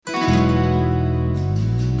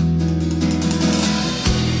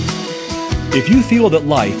If you feel that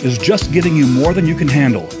life is just giving you more than you can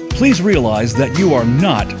handle, please realize that you are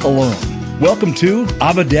not alone. Welcome to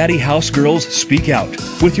Abba Daddy House Girls Speak Out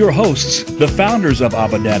with your hosts, the founders of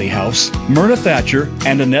Abba Daddy House, Myrna Thatcher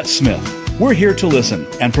and Annette Smith. We're here to listen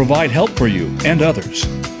and provide help for you and others.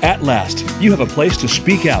 At last, you have a place to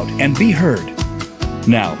speak out and be heard.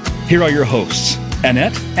 Now, here are your hosts,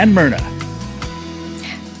 Annette and Myrna.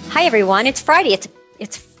 Hi, everyone. It's Friday.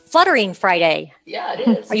 It's Fluttering Friday. Yeah, it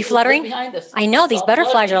is. Are you fluttering? Behind us. I know these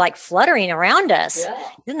butterflies fluttering. are like fluttering around us. Yeah.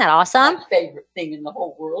 Isn't that awesome? My favorite thing in the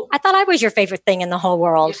whole world. I thought I was your favorite thing in the whole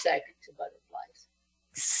You're world. second to butterflies.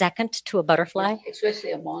 Second to a butterfly? Yeah,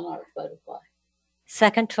 especially a monarch butterfly.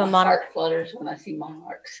 Second to a My monarch. heart flutters when I see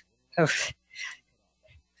monarchs. Oh,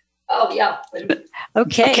 Oh, yeah.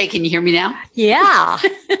 okay. Okay, can you hear me now? Yeah.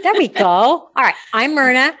 There we go. All right. I'm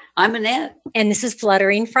Myrna, I'm Annette. and this is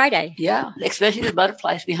Fluttering Friday. Yeah, especially the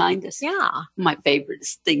butterflies behind us. Yeah. My favorite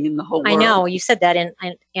thing in the whole I world. know. You said that,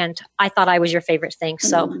 and I thought I was your favorite thing.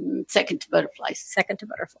 So Second to butterflies. second to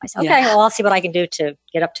butterflies. Okay. Yeah. Well, I'll see what I can do to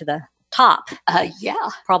get up to the top. Yeah.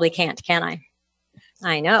 Probably can't, can I?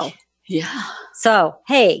 I know. Yeah. So,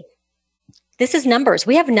 hey, this is numbers.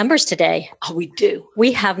 We have numbers today. Oh, we do.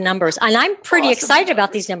 We have numbers. And I'm pretty Awesome excited about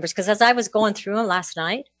numbers. these numbers because as I was going through them last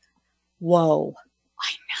night, whoa.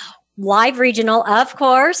 I know. Live regional, of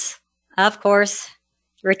course.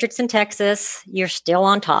 Richardson, Texas, you're still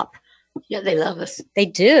on top. Yeah, they love us. They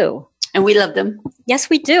do. And we love them. Yes,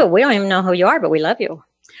 we do. We don't even know who you are, but we love you.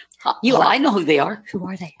 You Well, are. I know who they are. Who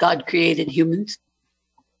are they? God created humans.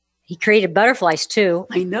 He created butterflies too.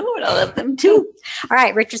 I know, and I love them too. All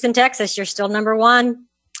right, Richardson, Texas, you're still number one.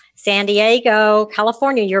 San Diego,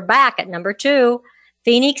 California, you're back at number two.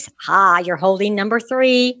 Phoenix, you're holding number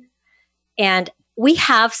three. And we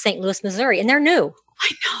have St. Louis, Missouri, and they're new.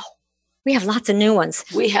 I know. We have lots of new ones.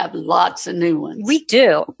 We have lots of new ones. We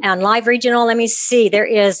do. And live regional, let me see. There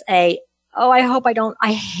is I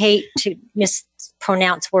hate to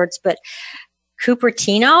mispronounce words, but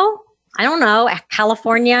Cupertino? I don't know.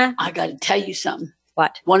 California? I got to tell you something.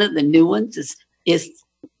 What? One of the new ones is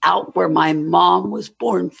out where my mom was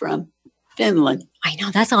born from, Finland. I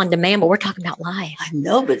know that's on demand, but we're talking about live. I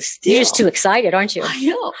know, but still. You're just too excited, aren't you? I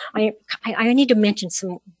know. I need to mention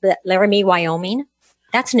Laramie, Wyoming.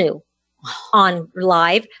 That's new on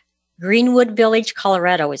live. Greenwood Village,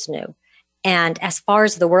 Colorado is new. And as far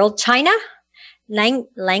as the world, China,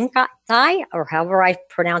 Lanxi, or however I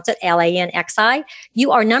pronounce it, Lanxi,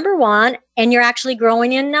 you are number one, and you're actually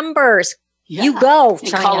growing in numbers. Yeah. You go, And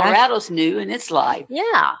China. Colorado's new, and it's live.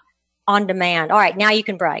 Yeah, on demand. All right, now you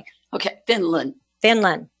can brag. Okay, Finland.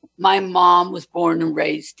 Finland. My mom was born and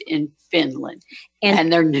raised in Finland,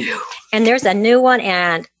 and they're new. And there's a new one,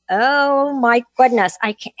 and oh my goodness,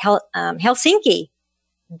 I can't, Helsinki.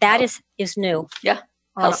 That is new. Yeah,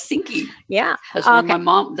 Helsinki. Yeah. That's where Okay. my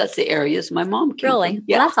mom. That's the areas my mom came Really? from.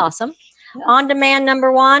 Yeah. Well, that's awesome. Yeah. On demand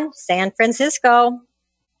number one, San Francisco,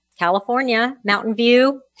 California, Mountain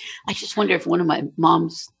View. I just wonder if one of my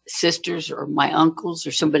mom's sisters or my uncles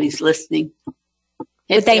or somebody's listening.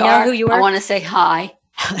 If Would they know are, who you are? I want to say hi.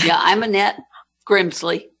 Yeah, I'm Annette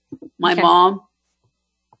Grimsley. My Okay. mom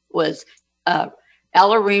was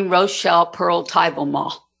Ellarine Rochelle Pearl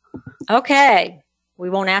Tybelmaw. Okay. We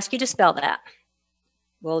won't ask you to spell that.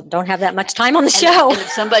 Well, don't have that much time on the show. And if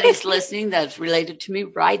somebody's listening that's related to me,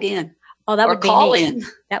 write in Oh, that or would be call neat. in.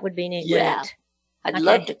 That would be neat. Yeah. wouldn't it? I'd Okay.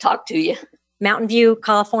 love to talk to you. Mountain View,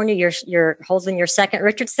 California, you're holding your second.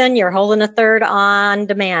 Richardson, you're holding a third on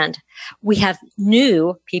demand. We have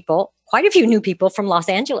new people, quite a few new people from Los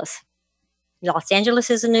Angeles. Los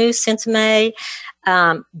Angeles is a new since May.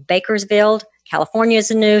 Bakersfield, California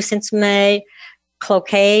is a new since May.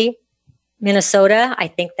 Cloquet, Minnesota. I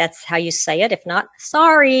think that's how you say it. If not,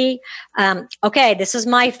 sorry. Okay, this is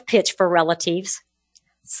my pitch for relatives.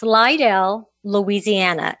 Slidell,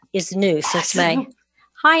 Louisiana is new since May.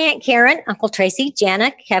 Hi, Aunt Karen, Uncle Tracy,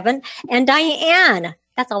 Jana, Kevin, and Diane.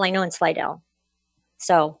 That's all I know in Slidell.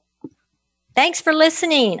 So thanks for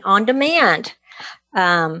listening on demand.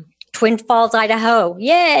 Twin Falls, Idaho.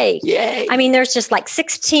 Yay. Yay. I mean, there's just like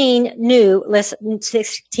 16 new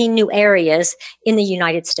areas in the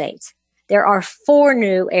United States. There are 4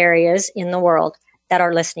 new areas in the world that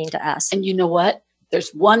are listening to us. And you know what?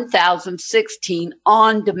 There's 1,016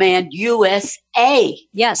 on-demand USA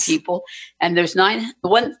Yes, people, and there's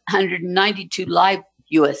 192 live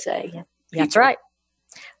USA. that's right.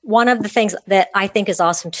 One of the things that I think is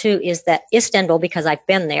awesome too is that Istanbul, because I've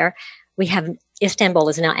been there, Istanbul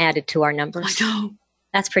is now added to our numbers. I know.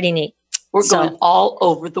 That's pretty neat. We're going all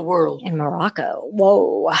over the world. In Morocco.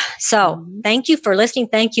 Whoa. So thank you for listening.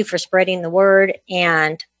 Thank you for spreading the word.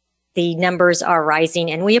 And the numbers are rising,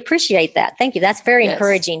 and we appreciate that. Thank you. That's very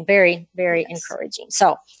encouraging. Very, very encouraging.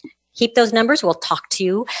 So keep those numbers. We'll talk to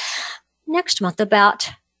you next month about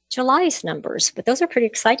July's numbers, but those are pretty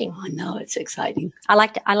exciting. I know, it's exciting. I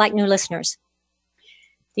like new listeners.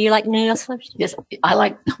 Do you like new listeners? Yes, I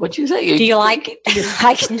like what you say. Do you like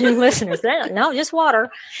new listeners? No, just water.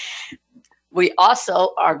 We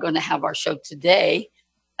also are going to have our show today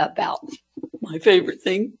about my favorite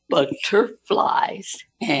thing, butterflies.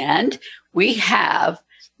 And we have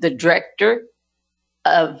the director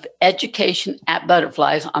of education at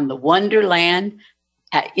Butterflies on the Wonderland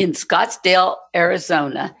in Scottsdale,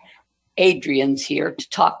 Arizona. Adrian's here to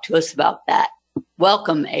talk to us about that.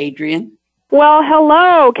 Welcome, Adrian. Well,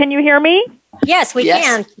 hello. Can you hear me? Yes, we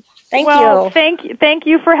can. Thank you. Thank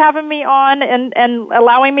you for having me on and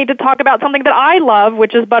allowing me to talk about something that I love,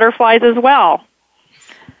 which is butterflies as well.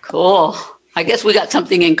 Cool. I guess we got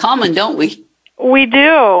something in common, don't we? We do.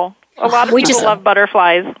 A lot of people love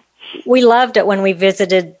butterflies. We loved it when we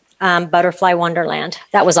visited Butterfly Wonderland.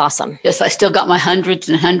 That was awesome. Yes, I still got my hundreds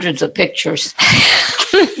and hundreds of pictures.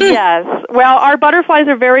 Yes. Well, our butterflies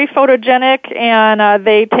are very photogenic, and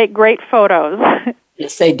they take great photos.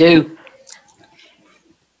 Yes, they do.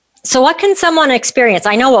 So what can someone experience?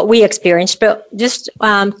 I know what we experienced, but just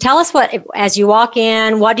tell us as you walk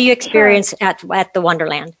in, what do you experience at the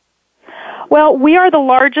Wonderland? Well, we are the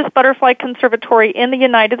largest butterfly conservatory in the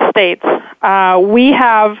United States. We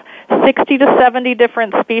have 60 to 70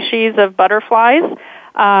 different species of butterflies,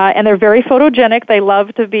 and they're very photogenic. They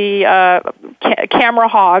love to be camera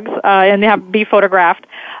hogs and be photographed.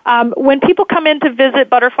 When people come in to visit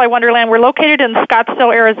Butterfly Wonderland, we're located in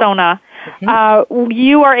Scottsdale, Arizona. Mm-hmm.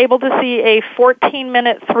 You are able to see a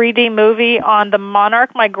 14-minute 3D movie on the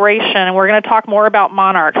monarch migration, and we're going to talk more about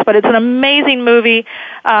monarchs, but it's an amazing movie.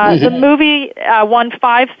 The movie won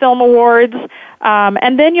 5 film awards,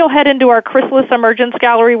 and then you'll head into our chrysalis emergence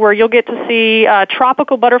gallery where you'll get to see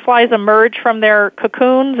tropical butterflies emerge from their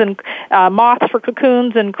cocoons, and moths for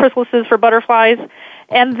cocoons and chrysalises for butterflies.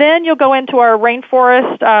 And then you'll go into our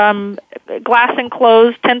rainforest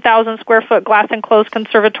glass-enclosed, 10,000 square foot glass-enclosed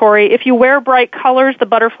conservatory. If you wear bright colors, the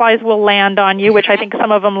butterflies will land on you, which I think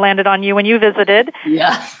some of them landed on you when you visited.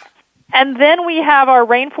 Yeah. And then we have our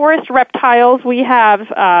rainforest reptiles. We have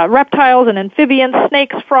reptiles and amphibians,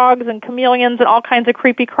 snakes, frogs, and chameleons, and all kinds of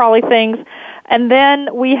creepy, crawly things. And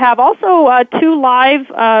then we have also 2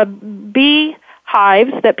 live bee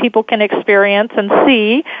hives that people can experience and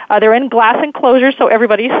see. They're in glass enclosures, so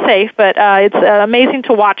everybody's safe, but it's amazing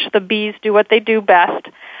to watch the bees do what they do best.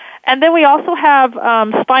 And then we also have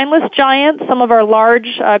spineless giants, some of our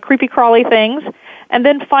large, creepy, crawly things. And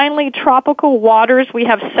then finally, tropical waters. We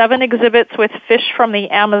have 7 exhibits with fish from the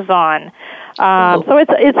Amazon. So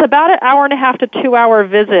it's about an hour and a half to 2 hour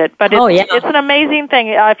visit, but it's an amazing thing.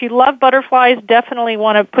 If you love butterflies, definitely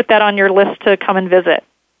want to put that on your list to come and visit.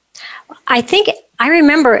 I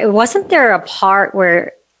remember, wasn't there a part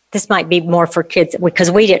where this might be more for kids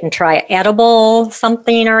because we didn't try it, edible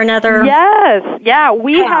something or another? Yes. Yeah,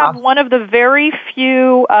 we have one of the very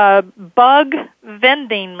few bug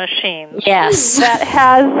vending machines. Yes. That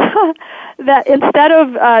has, that instead of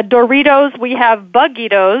Doritos, we have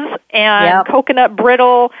Buggitos and coconut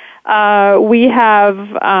brittle. We have,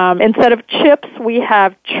 instead of chips, we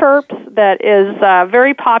have Chirps that is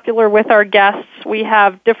very popular with our guests. We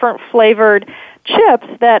have different flavored chips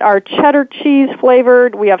that are cheddar cheese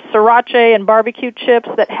flavored. We have sriracha and barbecue chips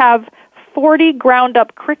that have 40 ground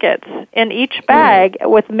up crickets in each bag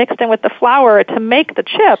mixed in with the flour to make the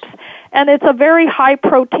chips. And it's a very high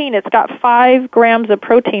protein. It's got 5 grams of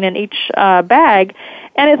protein in each bag,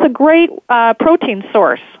 and it's a great protein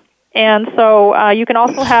source. And so you can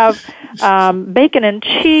also have bacon and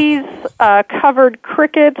cheese covered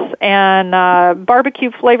crickets and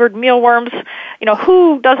barbecue-flavored mealworms. You know,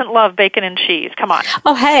 who doesn't love bacon and cheese? Come on.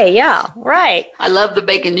 Oh, hey, yeah, right. I love the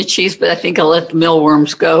bacon and cheese, but I think I'll let the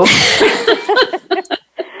mealworms go.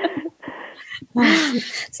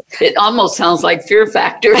 It almost sounds like Fear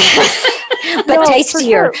Factor. But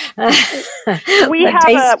tastier. Sure. We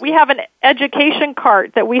have an education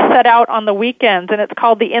cart that we set out on the weekends, and it's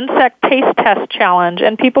called the Insect Taste Test Challenge,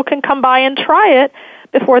 and people can come by and try it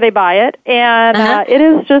before they buy it. And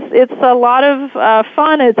it's a lot of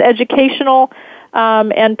fun. It's educational,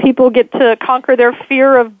 and people get to conquer their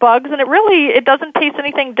fear of bugs. And it doesn't taste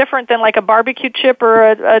anything different than like a barbecue chip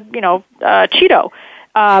or a Cheeto.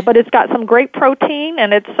 But it's got some great protein,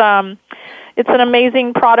 and it's an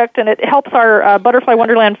amazing product, and it helps our Butterfly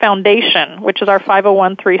Wonderland Foundation, which is our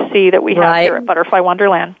 501(c)(3) that we have here at Butterfly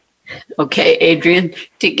Wonderland. Okay, Adrian,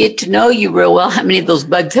 to get to know you real well, how many of those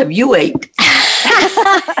bugs have you ate?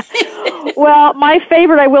 Well, my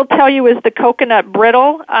favorite, I will tell you, is the coconut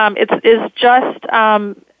brittle. It's just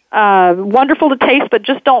wonderful to taste, but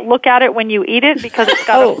just don't look at it when you eat it because it's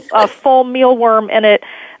got a full mealworm in it.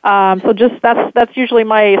 So just that's usually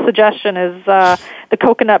my suggestion is the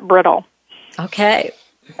coconut brittle. Okay.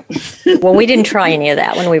 Well, we didn't try any of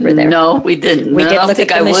that when we were there. No, we didn't. We I did don't look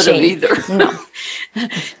think at I the would have machine. either. No.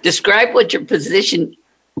 Describe what your position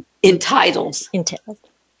entitles.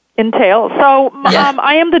 Entails. So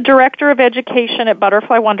I am the Director of Education at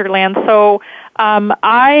Butterfly Wonderland. So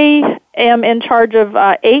I am in charge of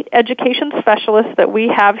 8 education specialists that we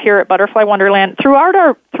have here at Butterfly Wonderland. Throughout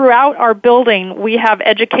our building, we have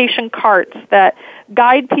education carts that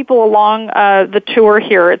guide people along the tour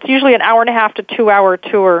here. It's usually an 1.5 to 2 hour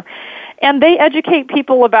tour. And they educate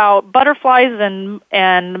people about butterflies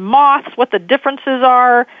and moths, what the differences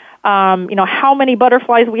are, how many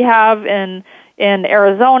butterflies we have in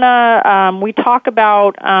Arizona. We talk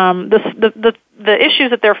about the issues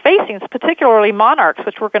that they're facing, particularly monarchs,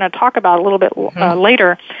 which we're going to talk about a little bit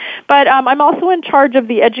later. But I'm also in charge of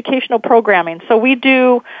the educational programming. So we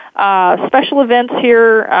do special events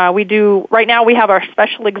here. Right now we have our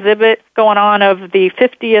special exhibit going on of the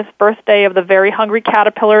 50th birthday of the Very Hungry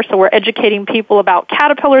Caterpillar. So we're educating people about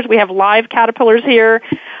caterpillars. We have live caterpillars here.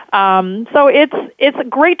 So it's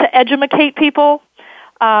great to educate people.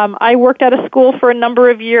 I worked at a school for a number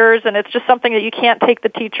of years, and it's just something that you can't take the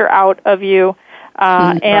teacher out of you.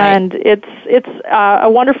 And it's a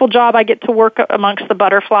wonderful job. I get to work amongst the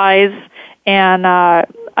butterflies, and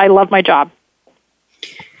I love my job.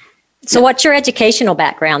 So what's your educational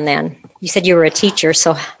background then? You said you were a teacher,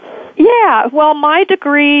 so... Yeah, well, my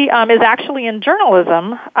degree is actually in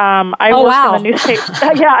journalism. I worked in the newspaper.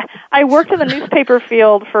 I worked in the newspaper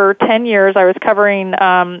field for 10 years. I was covering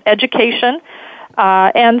education.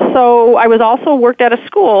 And so I was also worked at a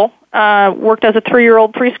school, worked as a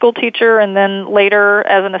 3-year-old preschool teacher and then later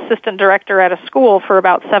as an assistant director at a school for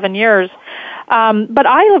about 7 years. But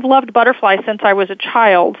I have loved butterflies since I was a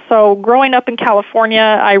child. So growing up in California,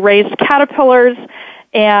 I raised caterpillars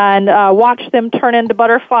and watched them turn into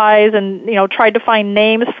butterflies and, tried to find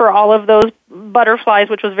names for all of those butterflies,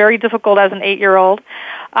 which was very difficult as an 8-year-old.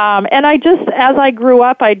 And as I grew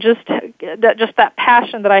up, that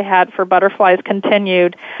passion that I had for butterflies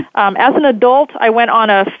continued. As an adult, I went on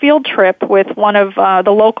a field trip with one of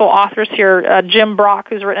the local authors here, Jim Brock,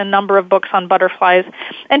 who's written a number of books on butterflies.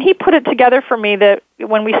 And he put it together for me that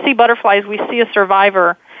when we see butterflies, we see a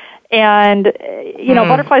survivor. And,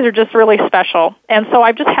 butterflies are just really special. And so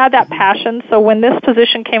I've just had that passion. So when this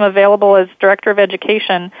position came available as Director of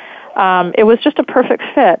Education, it was just a perfect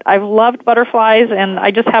fit. I've loved butterflies, and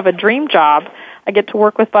I just have a dream job. I get to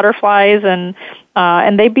work with butterflies, and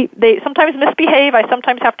they sometimes misbehave. I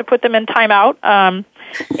sometimes have to put them in timeout,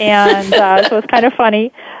 so it's kind of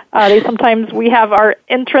funny. We have our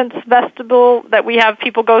entrance vestibule that we have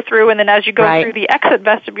people go through, and then as you go through the exit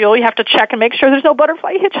vestibule, you have to check and make sure there's no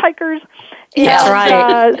butterfly hitchhikers. That's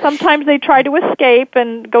right. Sometimes they try to escape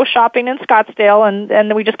and go shopping in Scottsdale,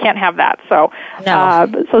 and we just can't have that. So,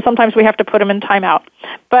 so sometimes we have to put them in timeout.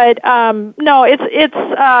 But no,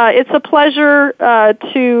 it's a pleasure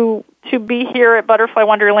to be here at Butterfly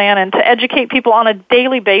Wonderland and to educate people on a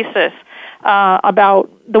daily basis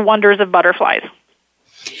about the wonders of butterflies.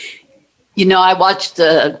 I watched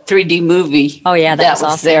the 3D movie. Oh, yeah, that was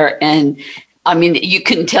awesome. There. And, I mean, you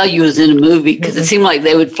couldn't tell you was in a movie because it seemed like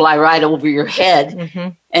they would fly right over your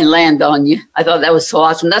head and land on you. I thought that was so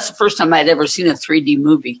awesome. That's the first time I'd ever seen a 3D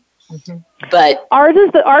movie. But ours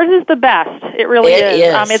is the best. It really is.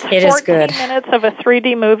 It's 14 good. minutes of a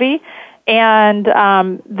 3D movie. And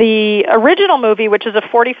the original movie, which is a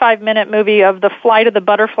 45-minute movie of The Flight of the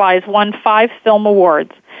Butterflies, won 5 film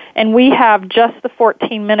awards. And we have just the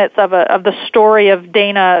 14 minutes of the story of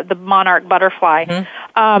Dana, the monarch butterfly.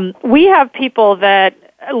 We have people that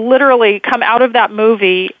literally come out of that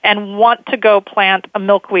movie and want to go plant a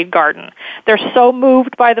milkweed garden. They're so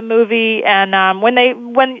moved by the movie, and when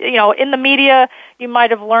in the media, you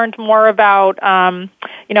might have learned more about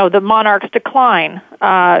the monarch's decline.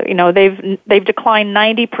 They've declined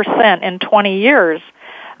 90% in 20 years.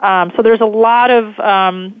 So there's a lot of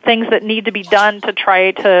things that need to be done to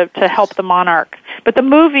try to help the monarch. But the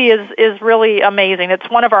movie is really amazing. It's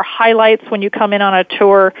one of our highlights when you come in on a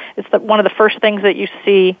tour. It's one of the first things that you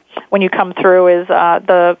see when you come through is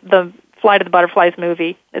the Flight of the Butterflies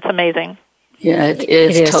movie. It's amazing. Yeah, it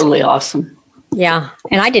is totally awesome. Yeah,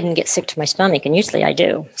 and I didn't get sick to my stomach, and usually I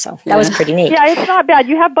do. So that was pretty neat. Yeah, it's not bad.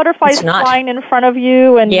 You have butterflies flying in front of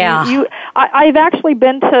you, and I've actually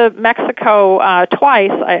been to Mexico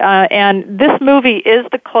twice, and this movie is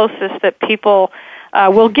the closest that people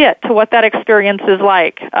will get to what that experience is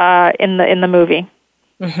like in the movie.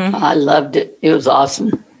 Mm-hmm. I loved it. It was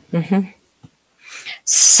awesome. Mm-hmm.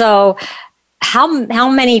 So, how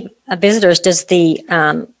many visitors does the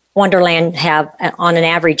Wonderland have on an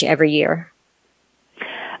average every year?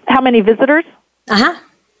 How many visitors?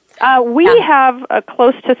 We have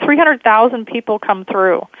close to 300,000 people come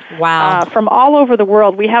through. Wow. From all over the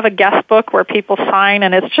world. We have a guest book where people sign,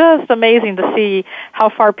 and it's just amazing to see how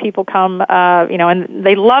far people come, and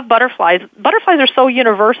they love butterflies. Butterflies are so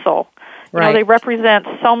universal. Right. They represent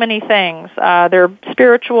so many things. They're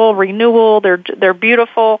spiritual, renewal, they're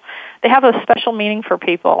beautiful. They have a special meaning for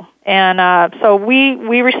people. And so we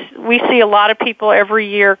see a lot of people every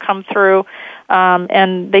year come through,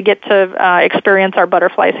 and they get to experience our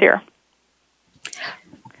butterflies here.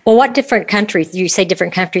 Well, what different countries? You say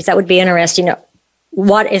different countries. That would be interesting.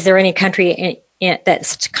 What is there any country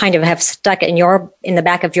that's kind of have stuck in the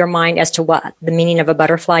back of your mind as to what the meaning of a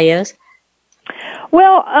butterfly is?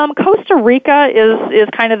 Well, Costa Rica is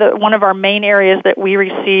kind of one of our main areas that we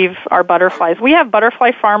receive our butterflies. We have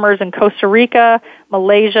butterfly farmers in Costa Rica,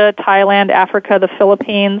 Malaysia, Thailand, Africa, the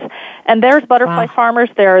Philippines, and there's butterfly farmers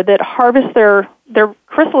there that harvest their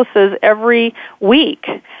chrysalises every week,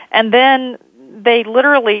 and then they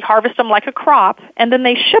literally harvest them like a crop, and then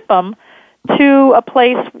they ship them to a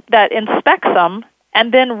place that inspects them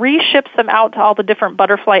and then reships them out to all the different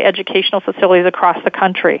butterfly educational facilities across the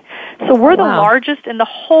country. So we're the largest in the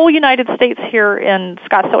whole United States here in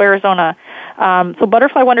Scottsdale, Arizona. So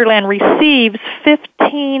Butterfly Wonderland receives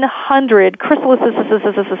 1,500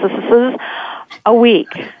 chrysalises a week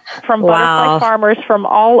from butterfly farmers from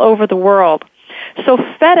all over the world. So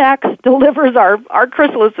FedEx delivers our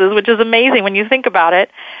chrysalises, which is amazing when you think about it,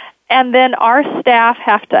 and then our staff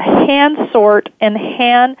have to hand sort and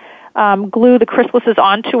hand glue the chrysalises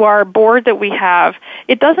onto our board that we have.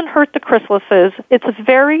 It doesn't hurt the chrysalises. It's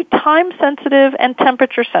very time sensitive and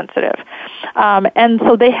temperature sensitive. And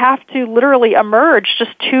so they have to literally emerge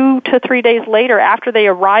just 2 to 3 days later after they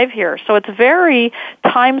arrive here. So it's very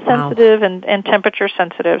time sensitive and temperature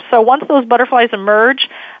sensitive. So once those butterflies emerge,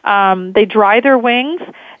 they dry their wings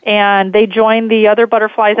and they join the other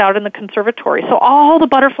butterflies out in the conservatory. So all the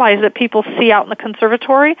butterflies that people see out in the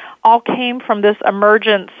conservatory all came from this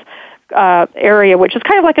emergence area, which is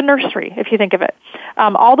kind of like a nursery, if you think of it.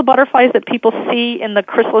 All the butterflies that people see in the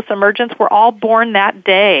chrysalis emergence were all born that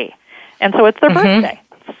day. And so it's their birthday.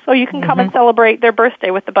 So you can come and celebrate their birthday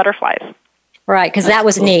with the butterflies. Right, because that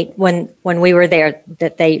was neat when we were there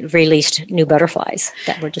that they released new butterflies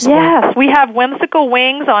that were just Yes, we have Whimsical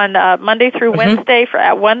Wings on Monday through Wednesday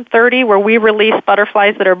at 1:30 where we release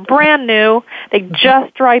butterflies that are brand new. They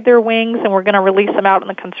just dried their wings, and we're going to release them out in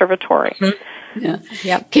the conservatory. Yeah.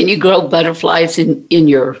 Yep. Can you grow butterflies in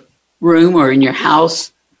your room or in your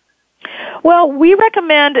house? Well, we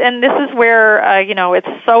recommend, and this is where, it's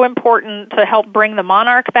so important to help bring the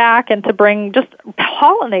monarch back and to bring just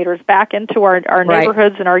pollinators back into our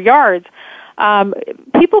neighborhoods and our yards.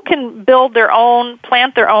 People can plant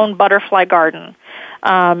their own butterfly garden,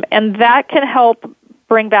 and that can help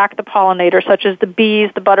bring back the pollinators, such as the bees,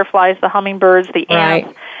 the butterflies, the hummingbirds, the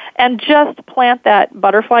ants, and just plant that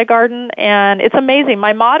butterfly garden. And it's amazing.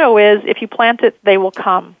 My motto is, if you plant it, they will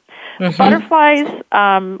come. Butterflies,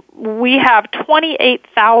 we have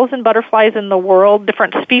 28,000 butterflies in the world,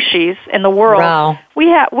 different species in the world. Wow. We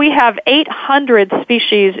have 800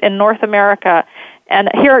 species in North America. And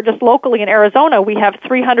here, just locally in Arizona, we have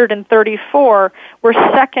 334. We're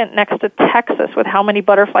second next to Texas with how many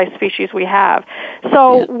butterfly species we have.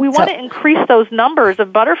 So we want to increase those numbers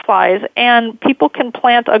of butterflies, and people can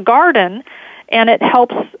plant a garden, and it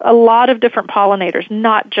helps a lot of different pollinators,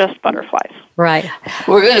 not just butterflies. Right.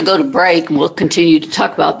 We're going to go to break, and we'll continue to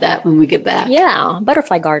talk about that when we get back. Yeah,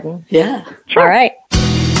 butterfly garden. Yeah. Sure. All right.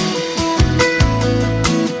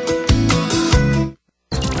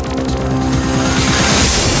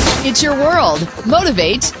 It's your world.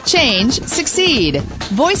 Motivate, change, succeed.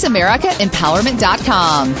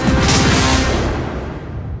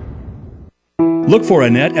 VoiceAmericaEmpowerment.com. Look for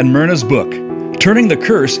Annette and Myrna's book, Turning the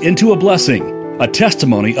Curse into a Blessing, a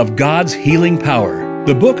testimony of God's healing power.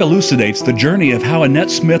 The book elucidates the journey of how Annette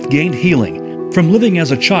Smith gained healing from living as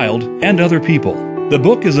a child and other people. The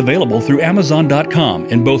book is available through Amazon.com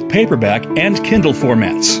in both paperback and Kindle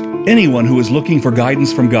formats. Anyone who is looking for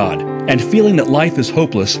guidance from God and feeling that life is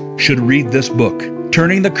hopeless should read this book,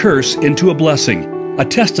 Turning the Curse into a Blessing, a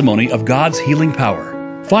testimony of God's healing power.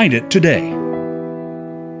 Find it today.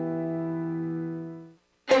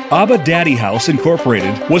 Abba Daddy House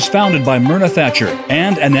Incorporated was founded by Myrna Thatcher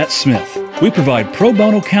and Annette Smith. We provide pro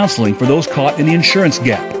bono counseling for those caught in the insurance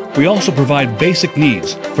gap. We also provide basic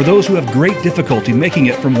needs for those who have great difficulty making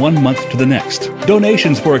it from one month to the next.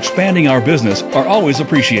 Donations for expanding our business are always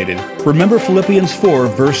appreciated. Remember Philippians 4,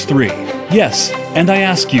 verse 3. Yes, and I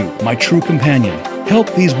ask you, my true companion,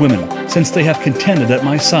 help these women, since they have contended at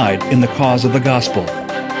my side in the cause of the gospel.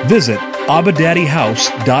 Visit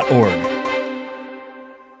abadaddyhouse.org.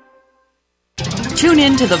 Tune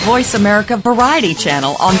in to the Voice America Variety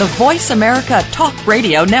channel on the Voice America Talk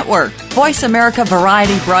Radio Network. Voice America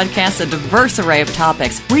Variety broadcasts a diverse array of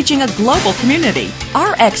topics, reaching a global community.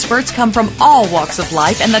 Our experts come from all walks of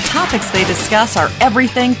life, and the topics they discuss are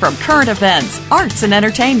everything from current events, arts and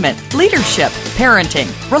entertainment, leadership,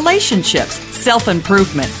 parenting, relationships,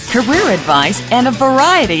 self-improvement, career advice, and a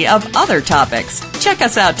variety of other topics. Check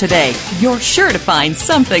us out today. You're sure to find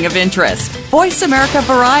something of interest. Voice America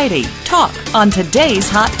Variety. Talk on today's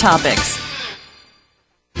hot topics.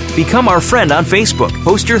 Become our friend on Facebook.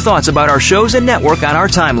 Post your thoughts about our shows and network on our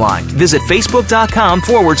timeline. Visit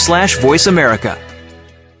Facebook.com/Voice America.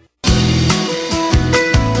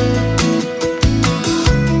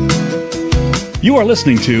 You are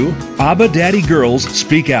listening to Abba Daddy Girls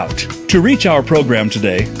Speak Out. To reach our program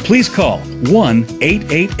today, please call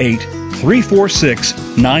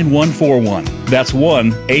 1-888-346-9141. That's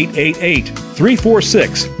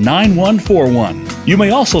 1-888-346-9141. You may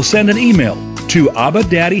also send an email to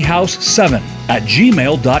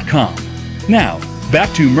abadaddyhouse7@gmail.com. Now,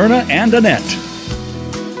 back to Myrna and Annette.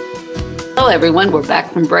 Hello, everyone. We're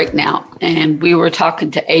back from break now, and we were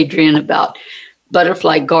talking to Adrienne about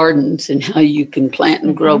butterfly gardens and how you can plant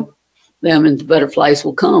and grow them, and the butterflies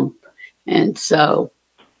will come. And so,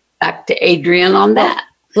 back to Adrienne on that.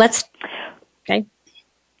 Okay.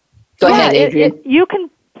 Go ahead, Adrienne. You can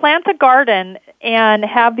plant a garden and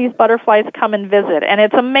have these butterflies come and visit. And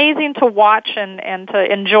it's amazing to watch and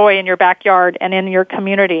to enjoy in your backyard and in your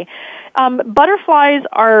community. Butterflies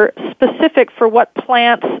are specific for what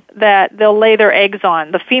plants that they'll lay their eggs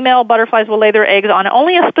on. The female butterflies will lay their eggs on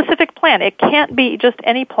only a specific plant. It can't be just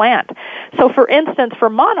any plant. So for instance, for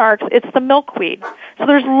monarchs, it's the milkweed. So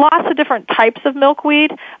there's lots of different types of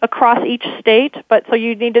milkweed across each state, but so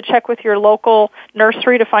you need to check with your local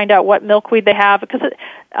nursery to find out what milkweed they have, because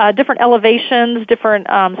different elevations, different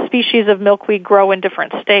species of milkweed grow in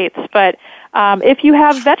different states. But if you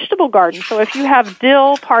have vegetable gardens, so if you have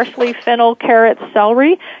dill, parsley, fennel, carrots,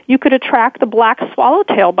 celery, you could attract the black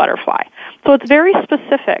swallowtail butterfly. So it's very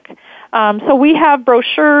specific. So we have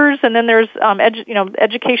brochures, and then there's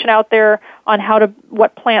education out there on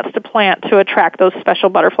what plants to plant to attract those special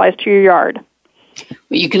butterflies to your yard.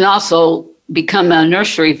 Well, you can also become a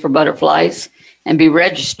nursery for butterflies and be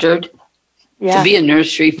registered to be a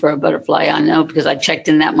nursery for a butterfly. I know because I checked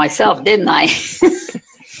in that myself, didn't I?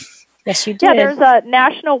 Yes, you did. Yeah, there's a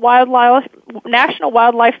National Wildlife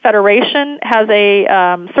Federation has a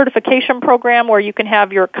certification program where you can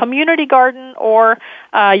have your community garden or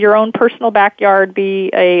your own personal backyard be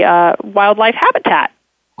a wildlife habitat.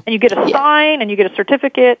 And you get a sign and you get a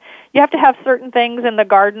certificate. You have to have certain things in the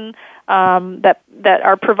garden that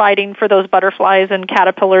are providing for those butterflies and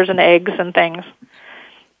caterpillars and eggs and things.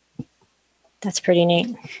 That's pretty neat.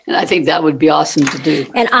 And I think that would be awesome to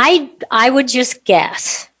do. And I would just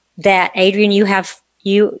guess that, Adrienne, you have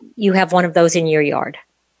one of those in your yard.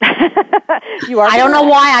 You are. I don't know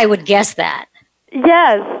why I would guess that.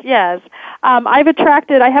 Yes.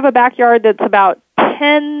 I have a backyard that's about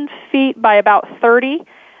 10 feet by about 30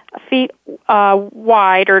 feet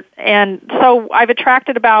wide, and so I've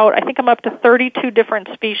attracted I think I'm up to 32 different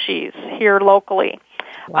species here locally.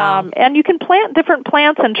 Wow. And you can plant different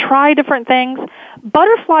plants and try different things.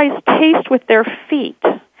 Butterflies taste with their feet.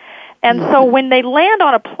 And so when they land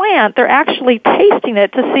on a plant, they're actually tasting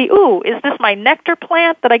it to see, is this my nectar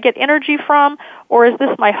plant that I get energy from, or is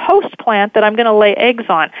this my host plant that I'm going to lay eggs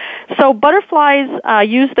on? So butterflies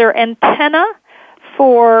use their antenna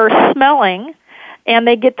for smelling, and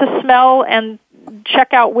they get to smell and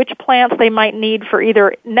check out which plants they might need for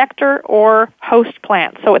either nectar or host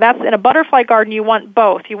plants. So that's in a butterfly garden, you want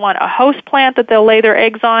both. You want a host plant that they'll lay their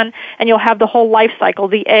eggs on, and you'll have the whole life cycle,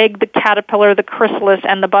 the egg, the caterpillar, the chrysalis,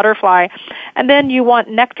 and the butterfly. And then you want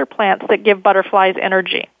nectar plants that give butterflies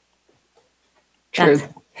energy. True.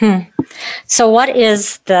 So what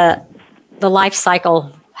is the life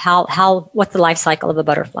cycle? What's the life cycle of a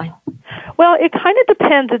butterfly? Well, it kind of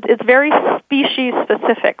depends. It's very species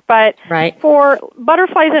specific, but right. For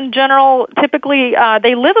butterflies in general, typically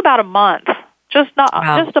they live about a month.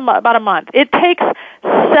 About a month. It takes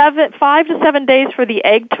 5 to 7 days for the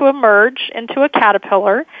egg to emerge into a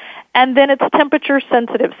caterpillar, And then it's temperature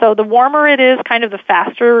sensitive. So the warmer it is, kind of the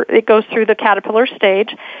faster it goes through the caterpillar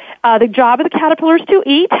stage. The job of the caterpillar is to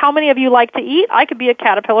eat. How many of you like to eat? I could be a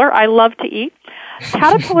caterpillar. I love to eat.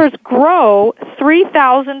 Caterpillars grow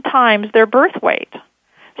 3,000 times their birth weight.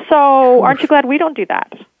 So aren't you glad we don't do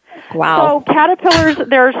that? Wow. So caterpillars,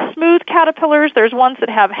 there's smooth caterpillars. There's ones that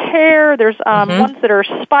have hair. There's ones that are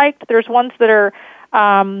spiked. There's ones that are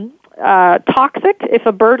toxic. If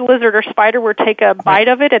a bird, lizard, or spider were to take a bite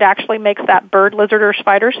of it, it actually makes that bird, lizard, or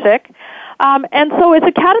spider sick. And so it's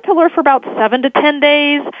a caterpillar for about 7 to 10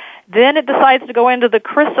 days. Then it decides to go into the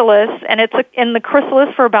chrysalis, and it's in the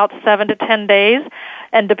chrysalis for about 7 to 10 days,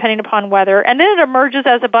 and depending upon weather. And then it emerges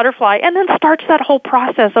as a butterfly, and then starts that whole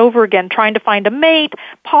process over again, trying to find a mate,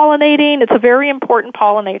 pollinating. It's a very important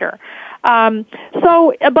pollinator.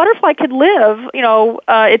 So a butterfly could live,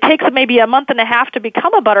 it takes maybe a month and a half to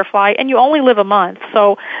become a butterfly, and you only live a month.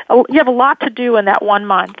 So you have a lot to do in that 1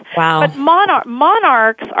 month. Wow. But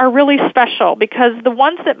monarchs are really special because the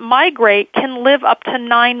ones that migrate can live up to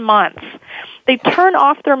 9 months. They turn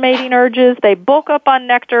off their mating urges. They bulk up on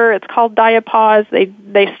nectar. It's called diapause.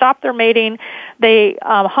 They stop their mating. They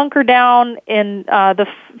hunker down in the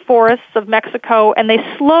forests of Mexico, and they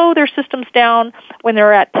slow their systems down when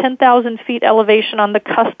they're at 10,000 feet elevation on the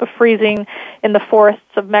cusp of freezing in the forests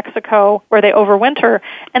of Mexico, where they overwinter,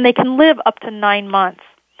 and they can live up to 9 months.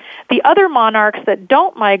 The other monarchs that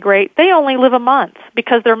don't migrate, they only live a month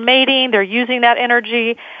because they're mating, they're using that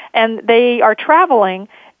energy, and they are traveling.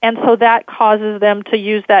 And so that causes them to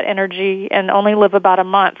use that energy and only live about a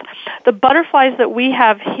month. The butterflies that we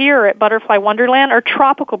have here at Butterfly Wonderland are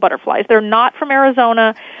tropical butterflies. They're not from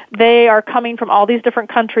Arizona. They are coming from all these different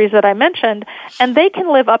countries that I mentioned, and they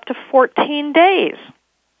can live up to 14 days.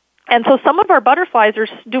 And so some of our butterflies are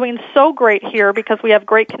doing so great here because we have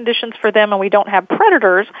great conditions for them and we don't have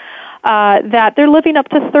predators, that they're living up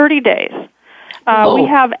to 30 days. We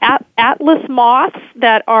have atlas moths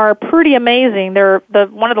that are pretty amazing. They're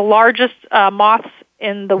one of the largest moths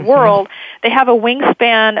in the world. They have a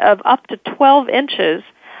wingspan of up to 12 inches.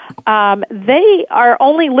 They are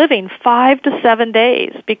only living 5 to 7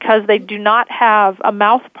 days because they do not have a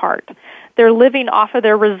mouth part. They're living off of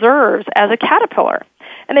their reserves as a caterpillar.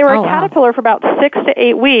 And they were a caterpillar for about 6 to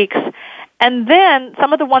 8 weeks. And then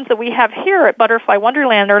some of the ones that we have here at Butterfly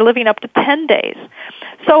Wonderland are living up to 10 days.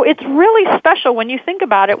 So it's really special when you think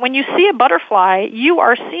about it. When you see a butterfly, you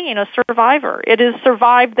are seeing a survivor. It has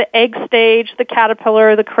survived the egg stage, the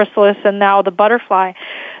caterpillar, the chrysalis, and now the butterfly.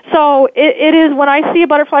 So it is, when I see a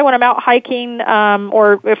butterfly when I'm out hiking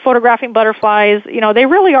or photographing butterflies, they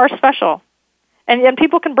really are special. And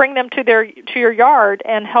people can bring them to your yard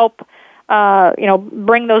and help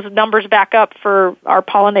bring those numbers back up for our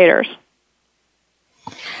pollinators.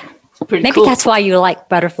 Maybe cool. That's why you like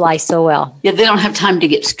butterflies so well. Yeah, they don't have time to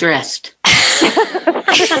get stressed.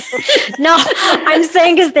 No, I'm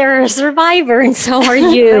saying because they're a survivor, and so are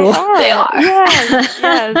you. They are.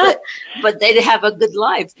 Yes. But they have a good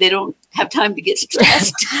life. They don't have time to get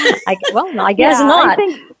stressed. I guess not. I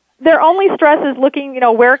think their only stress is looking,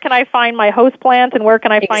 where can I find my host plant and where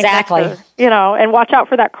can I find nectar, and watch out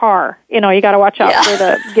for that car. You got to watch out for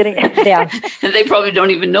the getting. Yeah. And they probably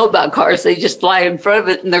don't even know about cars. They just fly in front of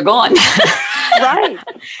it and they're gone. Right.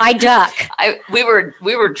 I duck. We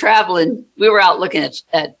were traveling. We were out looking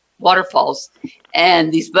at waterfalls,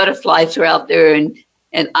 and these butterflies were out there.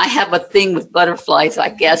 And I have a thing with butterflies, I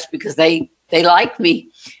guess, because they like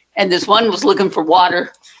me. And this one was looking for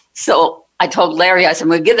water, so I told Larry, I said, I'm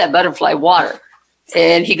going to give that butterfly water.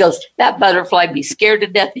 And he goes, that butterfly be scared to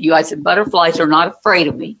death of you. I said, butterflies are not afraid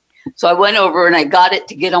of me. So I went over and I got it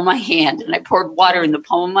to get on my hand. And I poured water in the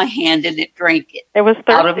palm of my hand and it drank it. It was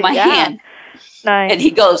thirsty, out of my hand. Nice. And he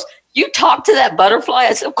goes, you talk to that butterfly?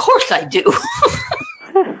 I said, of course I do.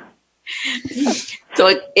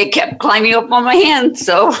 So it kept climbing up on my hand.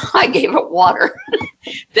 So I gave it water.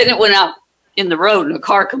 Then it went out in the road and a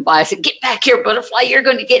car come by. I said, get back here, butterfly. You're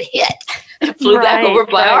going to get hit. It flew back over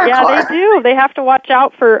by our car. Yeah, they do. They have to watch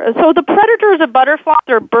out for. So the predators of butterflies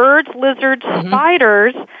are birds, lizards,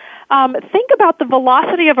 spiders. Think about the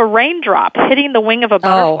velocity of a raindrop hitting the wing of a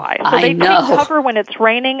butterfly. So they take cover when it's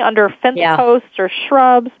raining under fence posts or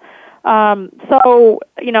shrubs. So,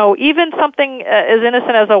 even something as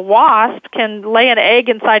innocent as a wasp can lay an egg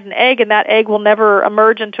inside an egg, and that egg will never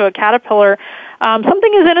emerge into a caterpillar.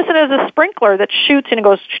 Something as innocent as a sprinkler that shoots and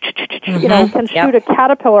goes, can shoot a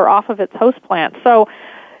caterpillar off of its host plant. So,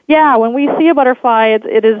 when we see a butterfly,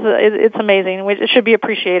 it's amazing. It should be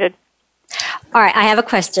appreciated. All right, I have a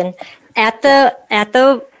question. At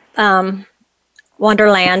the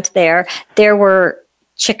Wonderland there were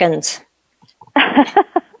chickens.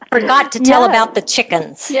 forgot to tell Yes. about the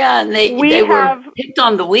chickens. Yeah, and they were picked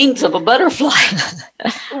on the wings of a butterfly.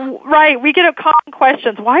 Right. We get common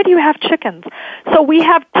questions. Why do you have chickens? So we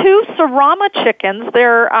have 2 Sarama chickens.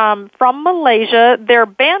 They're from Malaysia. They're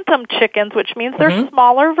bantam chickens, which means they're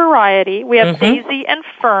smaller variety. We have Daisy and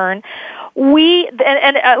Fern.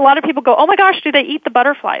 And a lot of people go, oh my gosh, do they eat the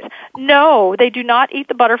butterflies? No, they do not eat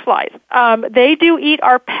the butterflies. They do eat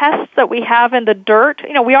our pests that we have in the dirt.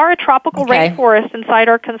 You know, we are a tropical rainforest inside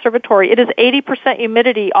our conservatory. It is 80%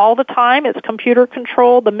 humidity all the time. It's computer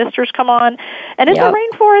controlled. The misters come on. And it's a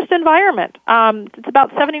rainforest environment. It's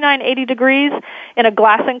about 79, 80 degrees in a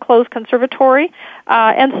glass enclosed conservatory.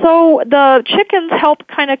 And so the chickens help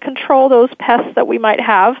kind of control those pests that we might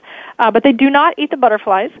have. But they do not eat the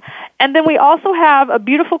butterflies. And then we also have a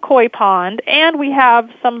beautiful koi pond, and we have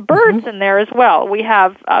some birds in there as well. We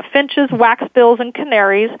have finches, waxbills, and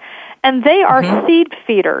canaries, and they are seed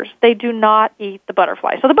feeders. They do not eat the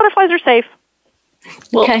butterflies. So the butterflies are safe.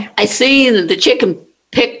 Well, I see that the chicken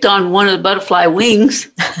picked on one of the butterfly wings.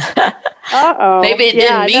 Uh-oh. Maybe it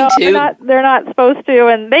didn't mean to. They're not supposed to,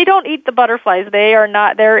 and they don't eat the butterflies. They are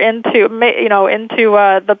not. They're into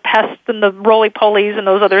the pests and the roly-polies and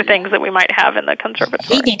those other things that we might have in the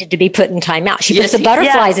conservatory. He needed to be put in timeout. She puts the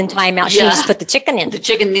butterflies in timeout. She just put the chicken in. The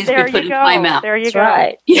chicken needs to be put in timeout. There you That's go.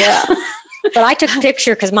 right. Yeah. But I took a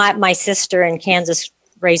picture because my sister in Kansas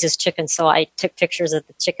raises chickens, so I took pictures of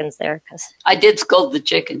the chickens there. Cause I did scold the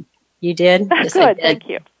chicken. You did? Yes, Good, I did. thank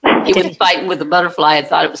you. He was fighting with the butterfly. I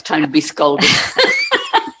thought it was time to be scolded.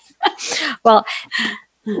 Well,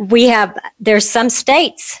 there's some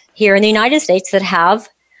states here in the United States that have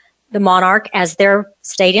the monarch as their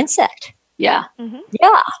state insect. Yeah.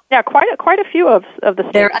 Yeah, quite a few of the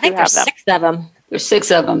states I think there's 6 of them. There's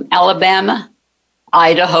 6 of them. Alabama,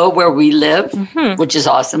 Idaho, where we live, which is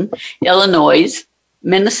awesome, Illinois,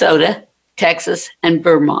 Minnesota, Texas, and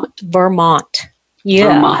Vermont. Yeah.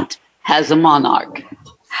 Vermont has a monarch.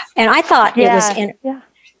 And I thought it was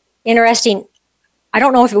interesting. I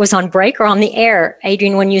don't know if it was on break or on the air,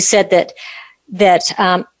 Adrienne, when you said that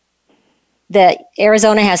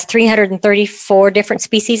Arizona has 334 different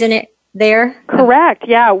species in it there. Correct.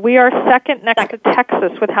 Yeah, we are second next to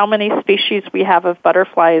Texas with how many species we have of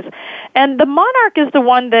butterflies. And the monarch is the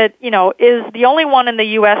one that, is the only one in the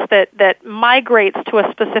U.S. that migrates to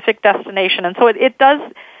a specific destination. And so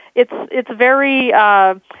it's very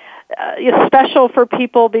special for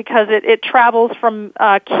people because it travels from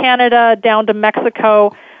Canada down to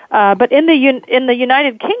Mexico. But in the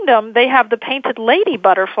United Kingdom, they have the painted lady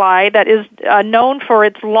butterfly that is known for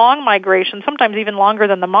its long migration, sometimes even longer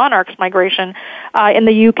than the monarch's migration, in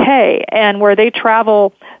the UK, and where they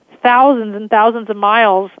travel thousands and thousands of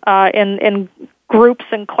miles in groups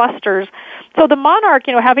and clusters. So the monarch,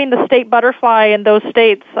 having the state butterfly in those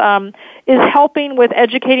states is helping with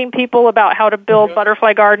educating people about how to build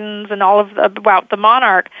butterfly gardens and about the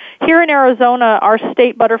monarch. Here in Arizona, our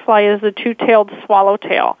state butterfly is the two-tailed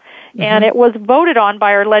swallowtail. And it was voted on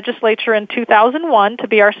by our legislature in 2001 to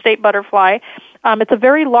be our state butterfly. It's a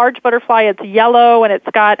very large butterfly. It's yellow, and it's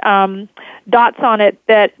got dots on it.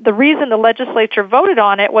 That the reason the legislature voted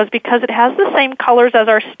on it was because it has the same colors as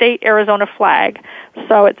our state Arizona flag.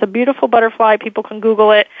 So it's a beautiful butterfly. People can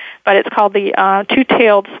Google it, but it's called the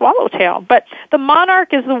two-tailed swallowtail. But the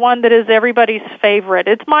monarch is the one that is everybody's favorite.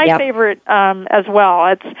 It's my favorite as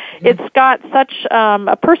well. It's got such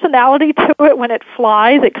a personality to it when it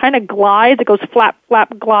flies. It kind of glides. It goes flap,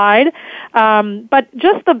 flap, glide. But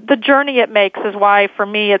just the journey it makes is why, for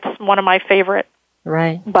me, it's one of my favorite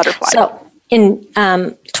butterflies. So in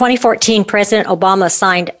 2014, President Obama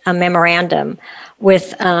signed a memorandum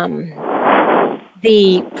with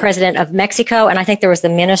the president of Mexico, and I think there was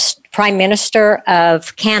the prime minister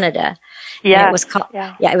of Canada. Yeah, it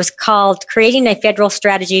was called Creating a Federal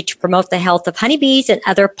Strategy to Promote the Health of Honeybees and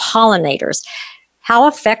Other Pollinators. How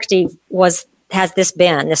effective has this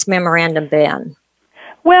memorandum been?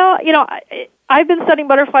 Well, I've been studying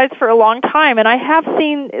butterflies for a long time, and I have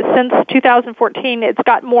seen since 2014 it's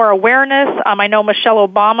got more awareness. I know Michelle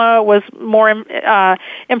Obama was more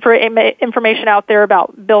information out there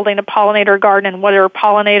about building a pollinator garden and what are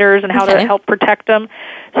pollinators and how to help protect them.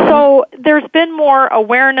 So there's been more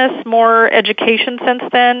awareness, more education since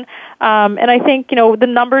then, and I think the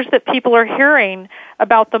numbers that people are hearing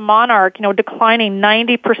about the monarch, declining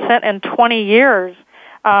 90% in 20 years.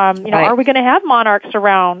 Are we going to have monarchs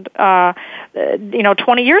around,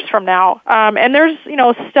 20 years from now? And there's,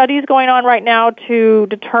 studies going on right now to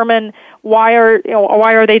determine why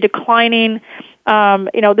are they declining?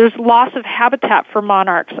 There's loss of habitat for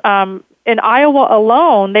monarchs. In Iowa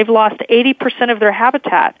alone, they've lost 80% of their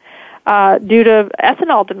habitat due to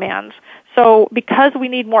ethanol demands. So because we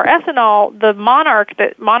need more ethanol, the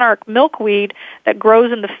monarch milkweed that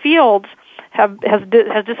grows in the fields has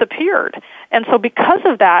disappeared. And so because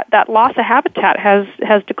of that loss of habitat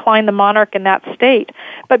has declined the monarch in that state.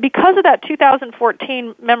 But because of that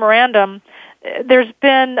 2014 memorandum, there's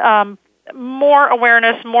been more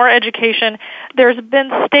awareness, more education. There's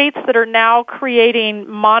been states that are now creating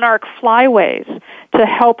monarch flyways to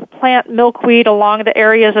help plant milkweed along the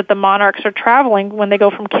areas that the monarchs are traveling when they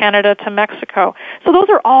go from Canada to Mexico. So those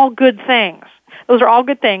are all good things.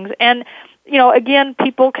 And, again,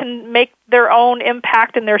 people can make their own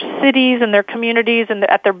impact in their cities and their communities and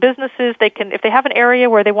at their businesses. They can, if they have an area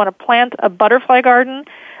where they want to plant a butterfly garden,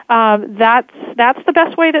 that's the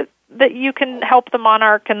best way that you can help the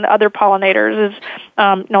monarch and the other pollinators is,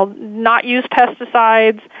 not use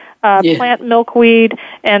pesticides, plant milkweed,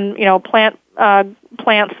 and, plant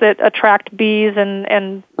plants that attract bees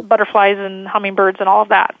and butterflies and hummingbirds and all of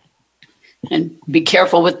that. And be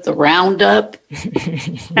careful with the Roundup,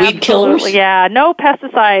 weed killers. Yeah, no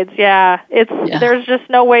pesticides. There's just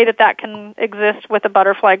no way that can exist with a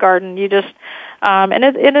butterfly garden. You just, and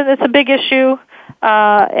it's a big issue.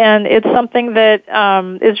 And it's something that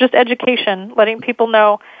is just education, letting people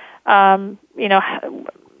know, plant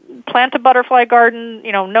a butterfly garden,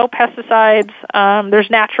 no pesticides. There's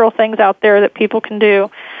natural things out there that people can do.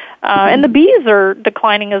 And the bees are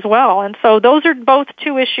declining as well. And so those are both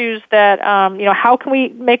two issues that, how can we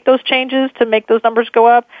make those changes to make those numbers go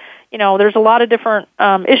up? There's a lot of different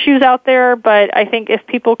issues out there, but I think if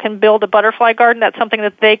people can build a butterfly garden, that's something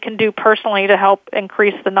that they can do personally to help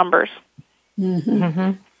increase the numbers. Mm-hmm.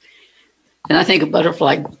 Mm-hmm. And I think a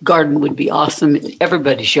butterfly garden would be awesome in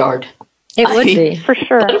everybody's yard. It would be. For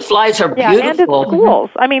sure. Butterflies are beautiful. Yeah, and at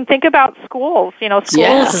schools. I mean, think about schools.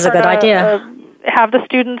 Schools is a good idea. Have the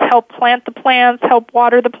students help plant the plants, help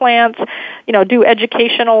water the plants, do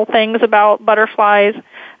educational things about butterflies.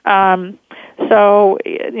 So,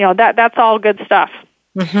 that's all good stuff.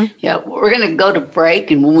 Mm-hmm. Yeah, we're going to go to break,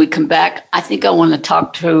 and when we come back, I think I want to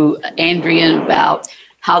talk to Andrea about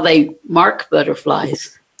how they mark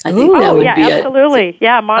butterflies. I think that would be absolutely.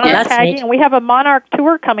 Monarch tagging. And we have a monarch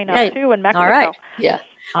tour coming up, too, in Mexico. All right. Yeah.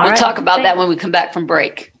 We'll talk about that when we come back from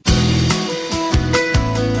break.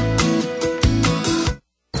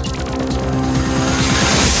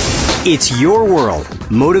 It's your world.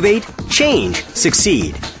 Motivate, change,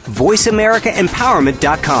 succeed.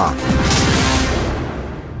 VoiceAmericaEmpowerment.com.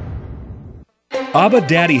 Abba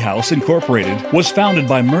Daddy House Incorporated was founded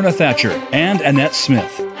by Myrna Thatcher and Annette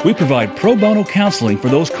Smith. We provide pro bono counseling for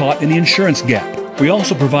those caught in the insurance gap. We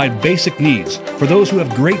also provide basic needs for those who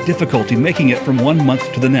have great difficulty making it from one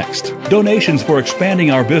month to the next. Donations for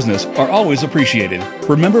expanding our business are always appreciated.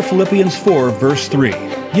 Remember Philippians 4, verse 3.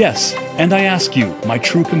 Yes, and I ask you, my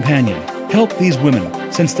true companion, help these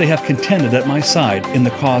women, since they have contended at my side in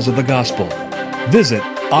the cause of the gospel. Visit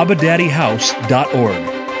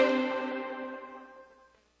AbbaDaddyHouse.org.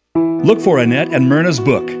 Look for Annette and Myrna's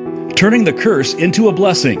book, Turning the Curse into a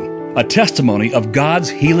Blessing, a testimony of God's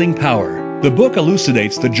healing power. The book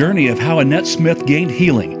elucidates the journey of how Annette Smith gained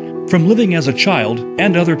healing from living as a child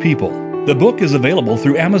and other people. The book is available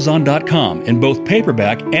through Amazon.com in both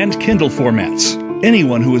paperback and Kindle formats.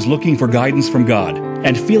 Anyone who is looking for guidance from God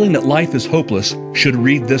and feeling that life is hopeless should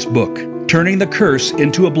read this book, Turning the Curse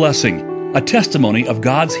into a Blessing, a testimony of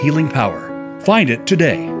God's healing power. Find it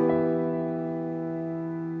today.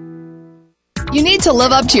 You need to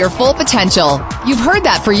live up to your full potential. You've heard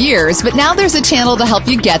that for years, but now there's a channel to help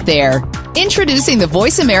you get there. Introducing the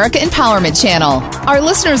Voice America Empowerment Channel. Our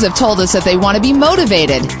listeners have told us that they want to be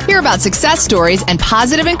motivated, hear about success stories, and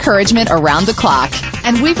positive encouragement around the clock.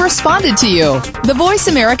 And we've responded to you. The Voice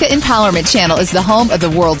America Empowerment Channel is the home of the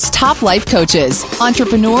world's top life coaches,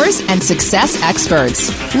 entrepreneurs, and success experts.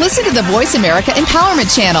 Listen to the Voice America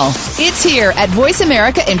Empowerment Channel. It's here at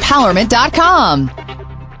VoiceAmericaEmpowerment.com.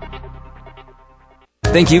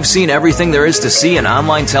 Think you've seen everything there is to see in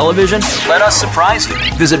online television? Let us surprise you.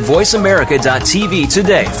 Visit VoiceAmerica.tv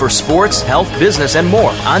today for sports, health, business, and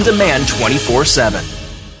more on demand 24/7.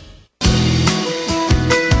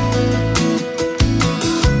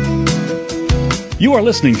 You are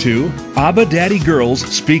listening to Abba Daddy Girls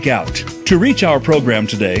Speak Out. To reach our program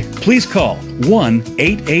today, please call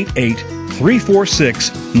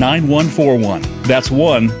 1-888-346-9141. That's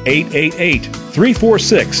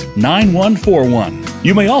 1-888-346-9141.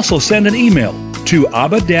 You may also send an email to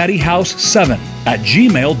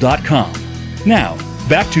abbadaddyhouse7@gmail.com. Now,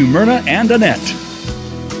 back to Myrna and Annette.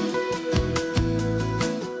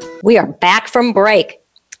 We are back from break,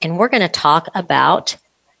 and we're going to talk about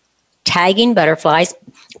tagging butterflies.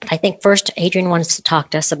 But I think first Adrienne wants to talk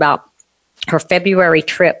to us about her February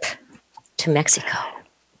trip to Mexico.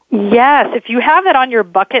 Yes, if you have it on your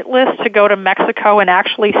bucket list to go to Mexico and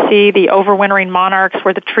actually see the overwintering monarchs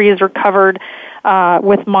where the trees are covered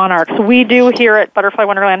with monarchs. We do here at Butterfly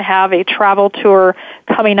Wonderland have a travel tour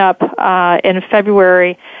coming up in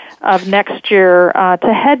February of next year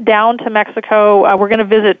to head down to Mexico. We're going to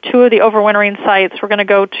visit 2 of the overwintering sites. We're going to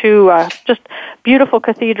go to just beautiful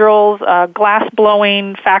cathedrals,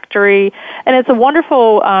 glass-blowing factory, and it's a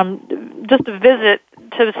wonderful just a visit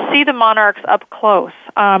to see the monarchs up close.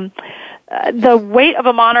 The weight of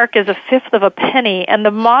a monarch is 1/5 of a penny, and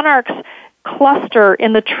the monarchs cluster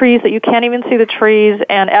in the trees that you can't even see the trees,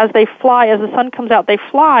 and as they fly, as the sun comes out, they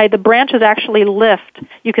fly, the branches actually lift.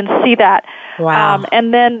 You can see that. Wow.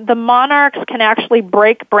 And then the monarchs can actually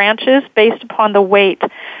break branches based upon the weight,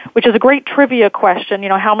 which is a great trivia question. You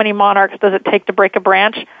know, how many monarchs does it take to break a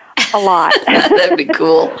branch? A lot. That'd be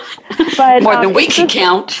cool. But, more than we can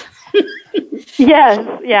count.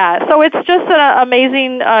 Yes, yeah. So it's just an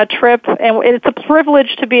amazing trip, and it's a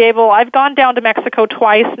privilege to be able. I've gone down to Mexico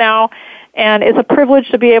twice now, and it's a privilege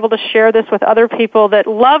to be able to share this with other people that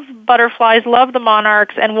love butterflies, love the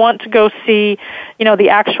monarchs, and want to go see, you know, the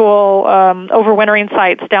actual overwintering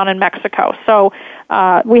sites down in Mexico. So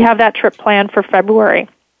we have that trip planned for February.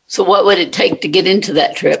 So what would it take to get into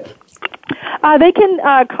that trip? They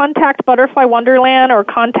can contact Butterfly Wonderland or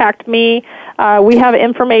contact me. We have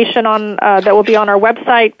information on that will be on our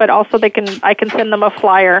website, but also I can send them a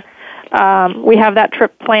flyer. We have that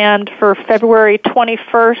trip planned for February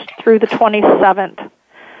 21st through the 27th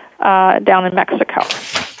down in Mexico.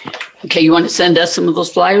 Okay, you want to send us some of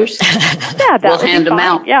those flyers? Yeah, that we'll would hand be them fine.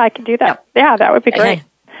 out. Yeah, I can do that. Yeah, that would be great. Okay.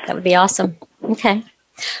 That would be awesome. Okay.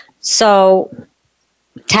 So,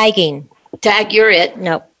 tagging. Tag, you're it.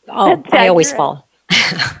 No. Oh, I always you're fall.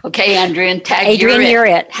 Okay, Adrian, tag, Adrian, you're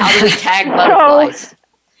it. How do we tag butterflies?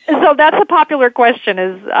 So that's a popular question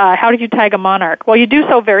is, how do you tag a monarch? Well, you do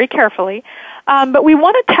so very carefully. But we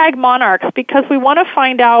want to tag monarchs because we want to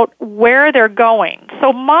find out where they're going.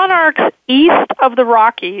 So monarchs east of the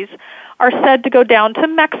Rockies are said to go down to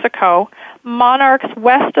Mexico. Monarchs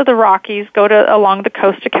west of the Rockies go along the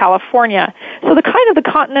coast of California. So the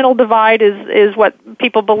continental divide is what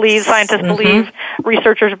people believe, scientists believe,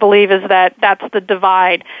 researchers believe is that's the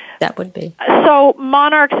divide. That would be. So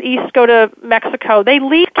monarchs east go to Mexico. They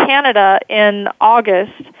leave Canada in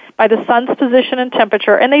August by the sun's position and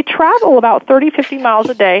temperature, and they travel about 50 miles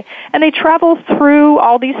a day, and they travel through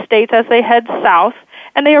all these states as they head south,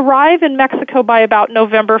 and they arrive in Mexico by about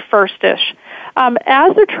November 1st-ish.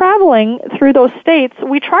 As they're traveling through those states,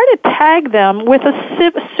 we try to tag them with a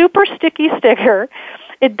super sticky sticker.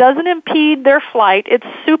 It doesn't impede their flight. It's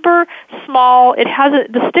super small.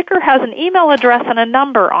 The sticker has an email address and a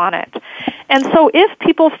number on it. And so if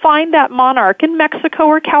people find that monarch in Mexico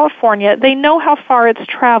or California, they know how far it's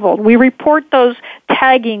traveled. We report those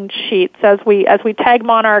tagging sheets as we tag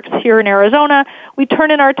monarchs here in Arizona. We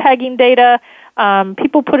turn in our tagging data.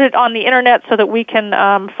 People put it on the internet so that we can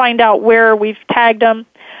find out where we've tagged them.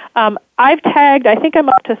 I've tagged, I think I'm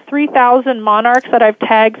up to 3,000 monarchs that I've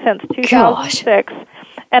tagged since 2006. Gosh.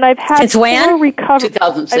 And I've had since when? 4 recoveries.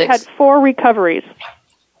 2006. I've had 4 recoveries.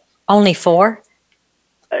 Only 4?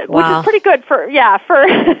 Which is pretty good for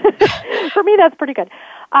for me that's pretty good.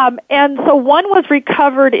 And so one was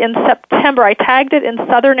recovered in September. I tagged it in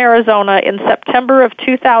southern Arizona in September of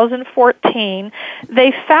 2014.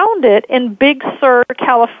 They found it in Big Sur,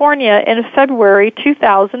 California in February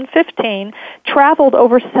 2015, traveled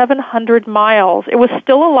over 700 miles. It was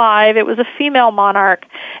still alive. It was a female monarch,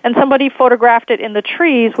 and somebody photographed it in the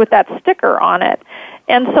trees with that sticker on it.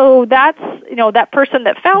 And so that's, that person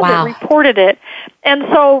that found it reported it. And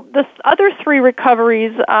so the other 3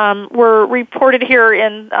 recoveries were reported here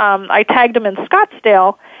I tagged them in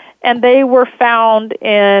Scottsdale, and they were found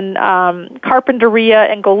in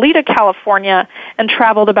Carpinteria and Goleta, California, and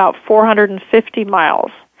traveled about 450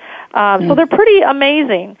 miles. So they're pretty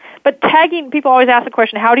amazing. But tagging, people always ask the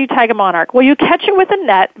question, how do you tag a monarch? Well, you catch it with a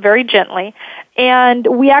net very gently, and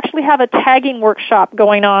we actually have a tagging workshop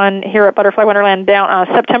going on here at Butterfly Wonderland down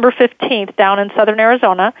September 15th down in southern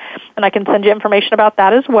Arizona, and I can send you information about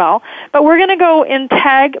that as well. But we're going to go and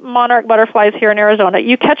tag monarch butterflies here in Arizona.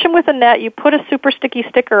 You catch them with a net, you put a super sticky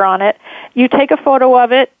sticker on it, you take a photo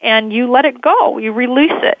of it, and you let it go. You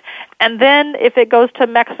release it. And then if it goes to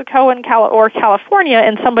Mexico or California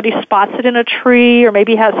and somebody spots it in a tree, or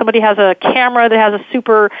maybe somebody has a camera that has a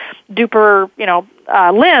super duper,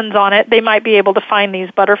 lens on it, they might be able to find these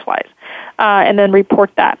butterflies and then report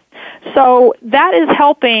that. So that is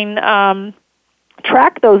helping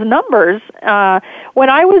track those numbers. When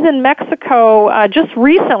I was in Mexico just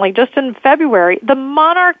recently, just in February, the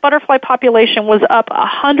monarch butterfly population was up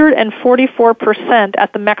 144%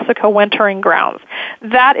 at the Mexico wintering grounds.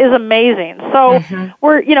 That is amazing. So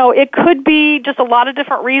it could be just a lot of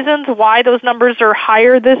different reasons why those numbers are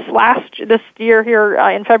higher this year here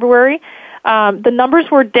in February. The numbers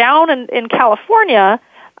were down in California,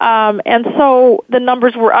 and so the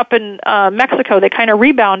numbers were up in Mexico. They kind of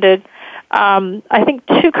rebounded. I think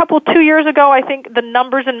 2 years ago, I think the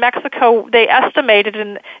numbers in Mexico, they estimated,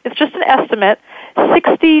 and it's just an estimate,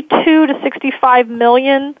 62 to 65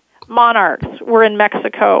 million monarchs were in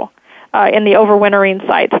Mexico in the overwintering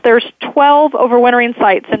sites. There's 12 overwintering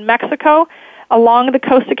sites in Mexico. Along the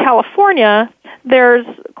coast of California, there's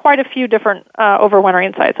quite a few different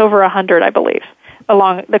overwintering sites, over 100, I believe,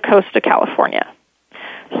 along the coast of California.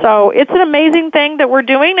 So it's an amazing thing that we're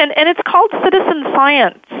doing, and it's called citizen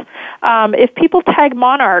science. If people tag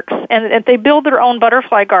monarchs and if they build their own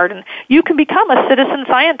butterfly garden, you can become a citizen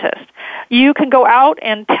scientist. You can go out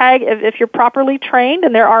and tag if you're properly trained,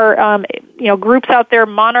 and there are groups out there,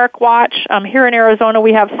 Monarch Watch. Here in Arizona,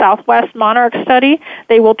 we have Southwest Monarch Study.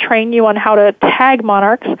 They will train you on how to tag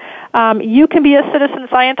monarchs. You can be a citizen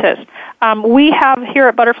scientist. We have here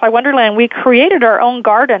at Butterfly Wonderland, we created our own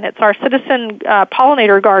garden. It's our citizen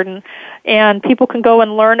pollinator garden, and people can go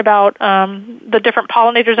and learn about the different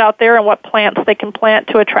pollinators out there and what plants they can plant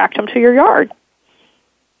to attract them to your yard.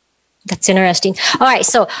 That's interesting. All right,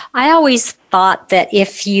 so I always thought that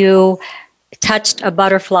if you touched a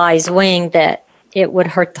butterfly's wing that it would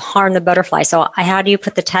harm the butterfly. So how do you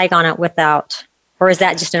put the tag on it without, or is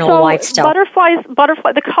that just an old wives' tale?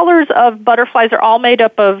 The colors of butterflies are all made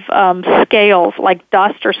up of scales, like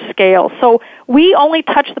dust or scales. So we only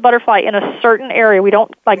touch the butterfly in a certain area. We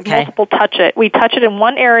don't multiple touch it. We touch it in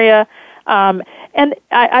one area. And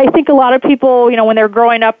I think a lot of people, when they're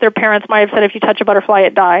growing up, their parents might have said, if you touch a butterfly,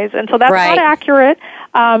 it dies. And so that's not accurate.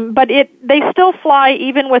 But they still fly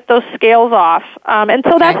even with those scales off. And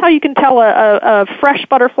so that's how you can tell a fresh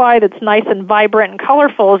butterfly that's nice and vibrant and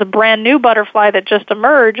colorful is a brand new butterfly that just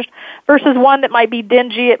emerged versus one that might be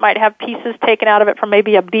dingy. It might have pieces taken out of it from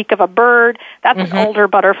maybe a beak of a bird. That's an older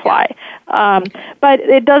butterfly. But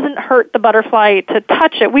it doesn't hurt the butterfly to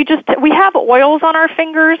touch it. We have oils on our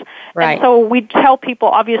fingers. And so we tell people,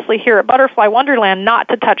 obviously, here at Butterfly Wonderland not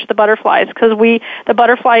to touch the butterflies because we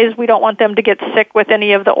don't want them to get sick with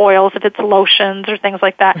any of the oils if it's lotions or things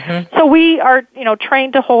like that. So we are,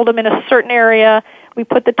 trained to hold them in a certain area. We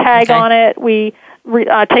put the tag on it. We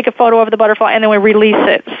take a photo of the butterfly, and then we release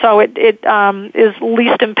it. So it is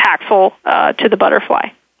least impactful to the butterfly.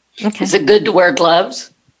 Okay. Is it good to wear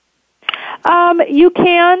gloves? You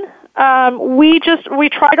can. We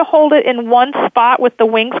try to hold it in one spot with the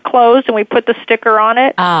wings closed, and we put the sticker on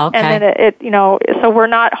it. Oh, okay. And then so we're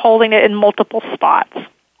not holding it in multiple spots.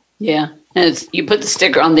 Yeah. And you put the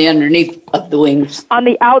sticker on the underneath of the wings. On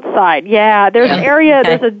the outside, yeah. There's an area,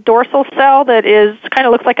 there's a dorsal cell that kind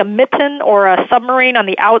of looks like a mitten or a submarine on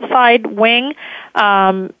the outside wing.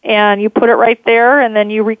 And you put it right there, and then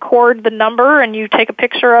you record the number, and you take a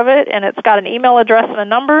picture of it, and it's got an email address and a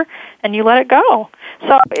number, and you let it go.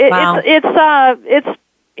 So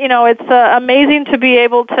it's amazing to be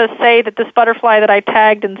able to say that this butterfly that I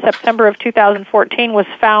tagged in September of 2014 was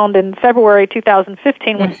found in February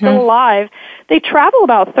 2015 was still alive. They travel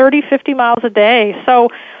about 30, 50 miles a day. So,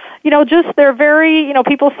 they're very,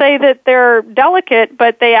 people say that they're delicate,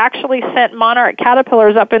 but they actually sent monarch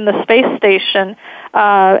caterpillars up in the space station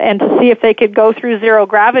and to see if they could go through zero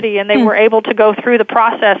gravity, and they were able to go through the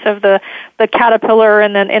process of the caterpillar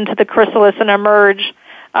and then into the chrysalis and emerge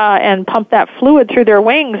and pump that fluid through their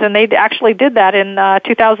wings, and they actually did that in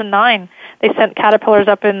 2009. They sent caterpillars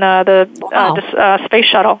up in the space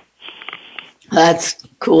shuttle. That's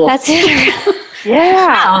cool. That's it. Yeah.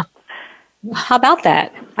 Wow. How about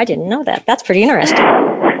that? I didn't know that. That's pretty interesting.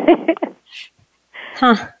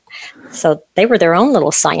 Huh. So they were their own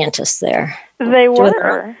little scientists there. They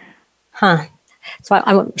were. Huh.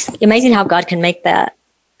 So it's amazing how God can make that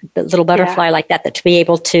the little butterfly like that to be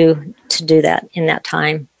able to do that in that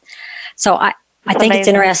time. So I think it's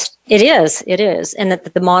interesting. It is. And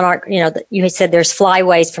that the monarch, you had said there's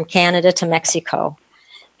flyways from Canada to Mexico.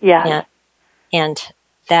 Yeah. And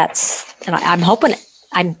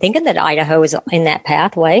I'm thinking that Idaho is in that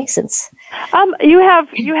pathway since. You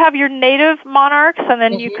have your native monarchs, and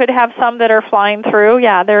then you could have some that are flying through.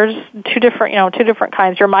 Yeah, there's two different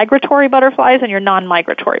kinds. Your migratory butterflies and your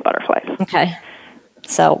non-migratory butterflies. Okay.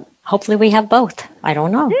 So hopefully we have both. I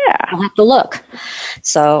don't know. Yeah. I'll have to look.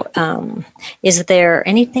 So is there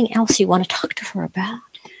anything else you want to talk to her about?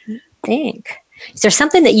 I think. Is there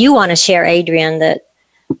something that you want to share, Adrienne, that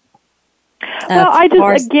well, I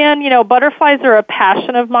just, again, butterflies are a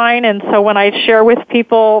passion of mine, and so when I share with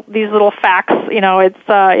people these little facts,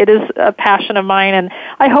 it is a passion of mine, and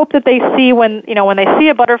I hope that they see when they see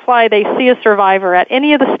a butterfly, they see a survivor. At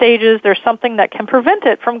any of the stages, there's something that can prevent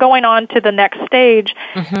it from going on to the next stage,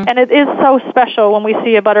 and it is so special when we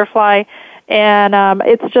see a butterfly. And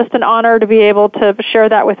it's just an honor to be able to share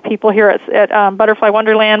that with people here at Butterfly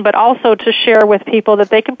Wonderland, but also to share with people that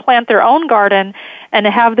they can plant their own garden and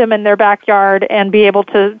have them in their backyard and be able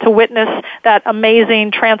to witness that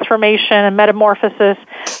amazing transformation and metamorphosis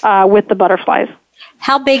with the butterflies.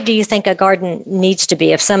 How big do you think a garden needs to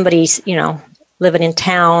be if somebody's, living in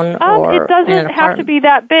town or it doesn't have to be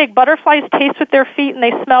that big. Butterflies taste with their feet and they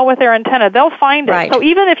smell with their antenna. They'll find it. Right. So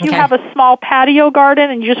even if you have a small patio garden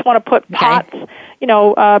and you just want to put pots,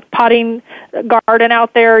 potting garden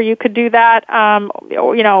out there, you could do that.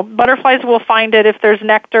 Butterflies will find it if there's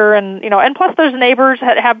nectar and plus there's neighbors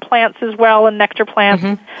that have plants as well and nectar plants.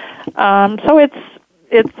 So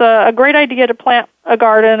it's a great idea to plant a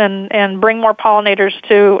garden and bring more pollinators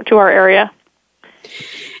to our area.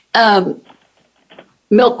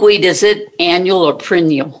 Milkweed, is it annual or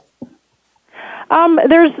perennial?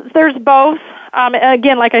 There's both.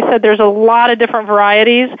 Again, like I said, there's a lot of different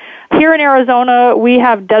varieties. Here in Arizona, we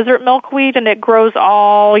have desert milkweed, and it grows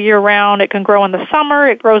all year round. It can grow in the summer.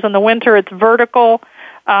 It grows in the winter. It's vertical.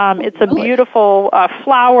 It's a beautiful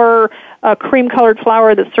flower, a cream-colored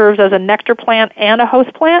flower that serves as a nectar plant and a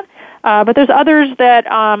host plant. But there's others that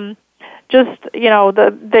the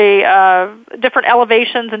different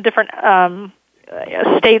elevations and different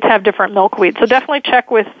states have different milkweed. So definitely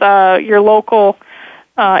check with your local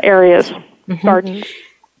areas, gardens.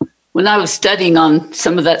 When I was studying on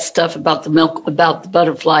some of that stuff about the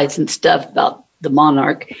butterflies and stuff about the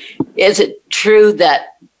monarch, is it true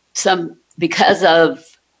that because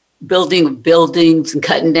of building of buildings and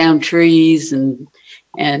cutting down trees and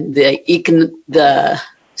the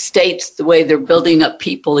states, the way they're building up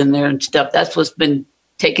people in there and stuff, that's what's been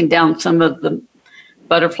taking down some of the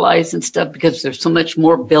butterflies and stuff because there's so much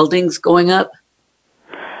more buildings going up?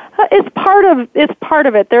 It's part of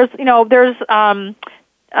it. There's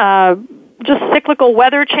just cyclical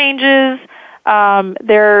weather changes.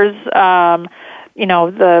 There's the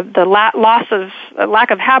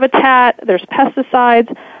lack of habitat. There's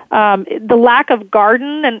pesticides. The lack of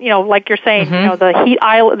garden, and like you're saying, the heat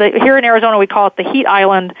island. Here in Arizona, we call it the heat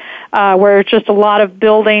island, where it's just a lot of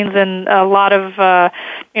buildings and a lot of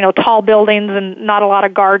tall buildings and not a lot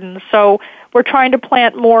of gardens. So we're trying to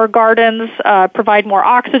plant more gardens, provide more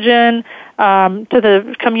oxygen to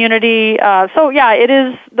the community. It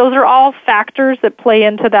is. Those are all factors that play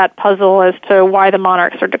into that puzzle as to why the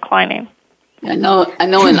monarchs are declining. I know.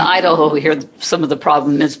 In Idaho, here some of the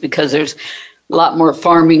problem is because there's a lot more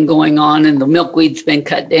farming going on, and the milkweed's been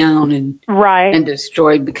cut down and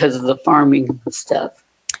destroyed because of the farming stuff.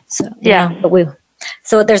 So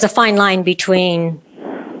so there's a fine line between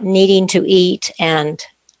needing to eat and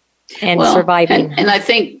surviving. And I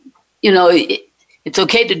think it's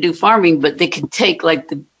okay to do farming, but they could take like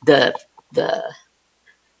the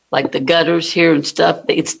gutters here and stuff.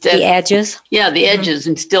 The edges? Yeah, the edges,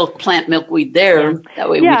 and still plant milkweed there. That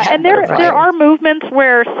way we have and there are movements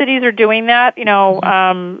where cities are doing that,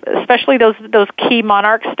 especially those key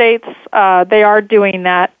monarch states. They are doing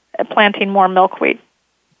that, planting more milkweed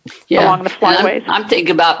along the flyways. I'm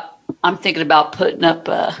thinking about putting up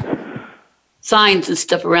signs and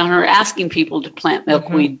stuff around her, asking people to plant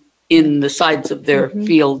milkweed in the sides of their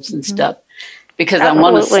fields and stuff, because I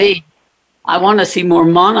want to see more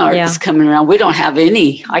monarchs coming around. We don't have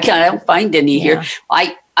any. I don't find any here.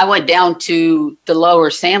 I went down to the Lower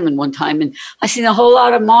Salmon one time, and I seen a whole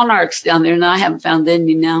lot of monarchs down there, and I haven't found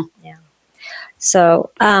any now. Yeah.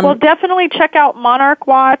 So, well, definitely check out Monarch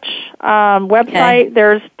Watch website. Okay.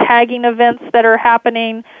 There's tagging events that are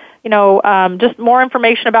happening. Just more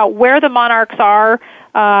information about where the monarchs are.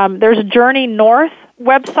 There's a Journey North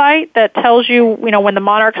website that tells you, when the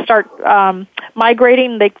monarchs start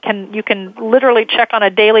migrating. You can literally check on a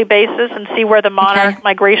daily basis and see where the monarch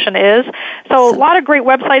migration is. So a lot of great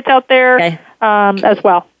websites out there as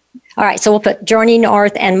well. All right, so we'll put Journey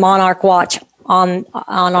North and Monarch Watch on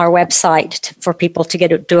our website for people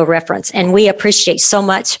to do a reference. And we appreciate so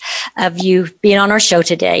much of you being on our show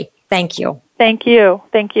today. Thank you. Thank you.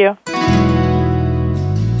 Thank you.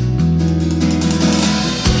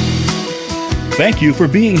 Thank you for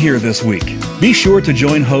being here this week. Be sure to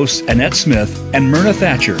join hosts Annette Smith and Myrna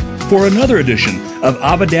Thatcher for another edition of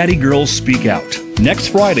Abba-Daddy Girls Speak Out next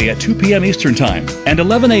Friday at 2 p.m. Eastern Time and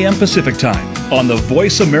 11 a.m. Pacific Time on the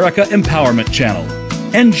Voice America Empowerment Channel.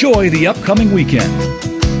 Enjoy the upcoming weekend.